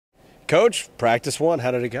Coach, practice one,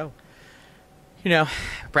 how did it go? You know,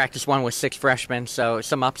 practice one was 6 freshmen, so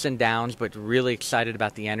some ups and downs, but really excited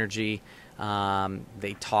about the energy.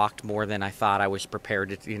 They talked more than I thought I was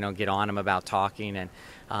prepared to, get on them about talking,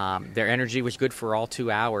 and their energy was good for all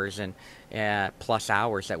 2 hours and plus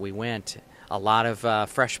hours that we went. A lot of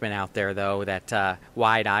freshmen out there, though, that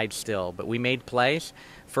wide-eyed still, but we made plays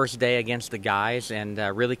first day against the guys and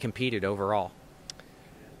really competed overall.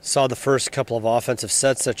 Saw the first couple of offensive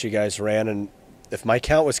sets that you guys ran, and if my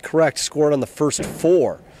count was correct, scored on the first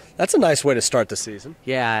 4. That's a nice way to start the season.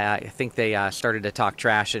 Yeah, I think they started to talk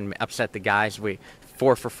trash and upset the guys. We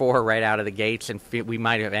 4 for 4 right out of the gates, and we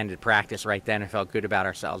might have ended practice right then and felt good about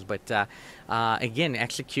ourselves. But again,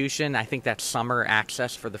 execution, I think that summer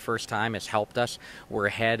access for the first time has helped us. We're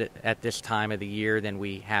ahead at this time of the year than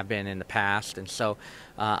we have been in the past, and so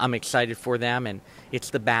I'm excited for them. And it's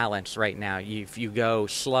the balance right now. If you go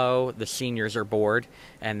slow, the seniors are bored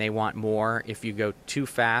and they want more. If you go too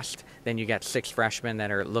fast, then you got 6 freshmen that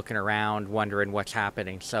are looking around wondering what's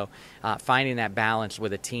happening. So finding that balance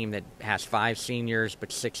with a team that has 5 seniors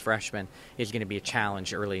but 6 freshmen is going to be a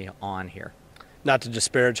challenge early on here. Not to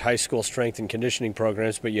disparage high school strength and conditioning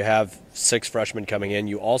programs, but you have 6 freshmen coming in.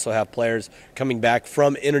 You also have players coming back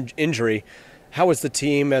from injury. How is the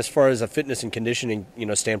team as far as a fitness and conditioning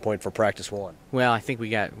standpoint for practice one? Well, I think we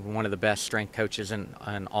got one of the best strength coaches in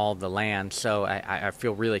all the land, so I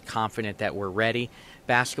feel really confident that we're ready.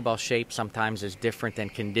 Basketball shape sometimes is different than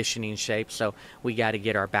conditioning shape, so we got to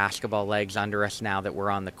get our basketball legs under us now that we're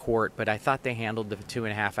on the court. But I thought they handled the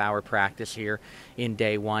 2.5-hour practice here in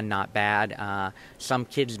day one not bad. Some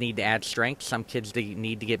kids need to add strength. Some kids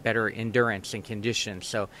need to get better endurance and condition.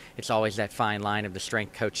 So it's always that fine line of the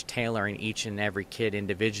strength coach tailoring each and every kid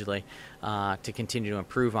individually to continue to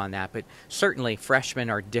improve on that. But certainly freshmen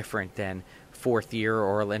are different than 4th year,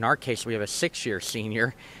 or in our case we have a 6-year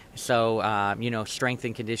senior. So, strength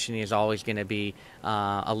and conditioning is always going to be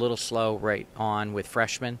a little slow right on with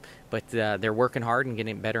freshmen, but they're working hard and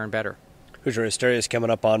getting better and better. Hoosier Hysteria is coming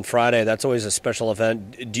up on Friday. That's always a special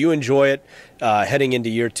event. Do you enjoy it heading into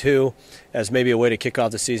year 2 as maybe a way to kick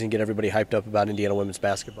off the season, get everybody hyped up about Indiana women's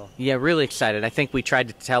basketball? Yeah, really excited. I think we tried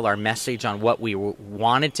to tell our message on what we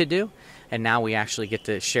wanted to do, and now we actually get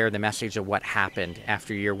to share the message of what happened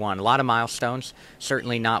after year 1. A lot of milestones,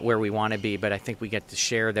 certainly not where we want to be, but I think we get to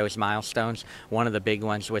share those milestones. One of the big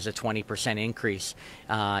ones was a 20% increase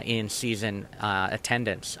in season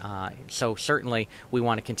attendance. So certainly we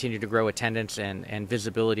want to continue to grow attendance and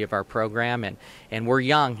visibility of our program, and we're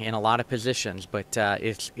young in a lot of positions, but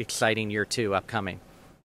it's exciting year 2 upcoming.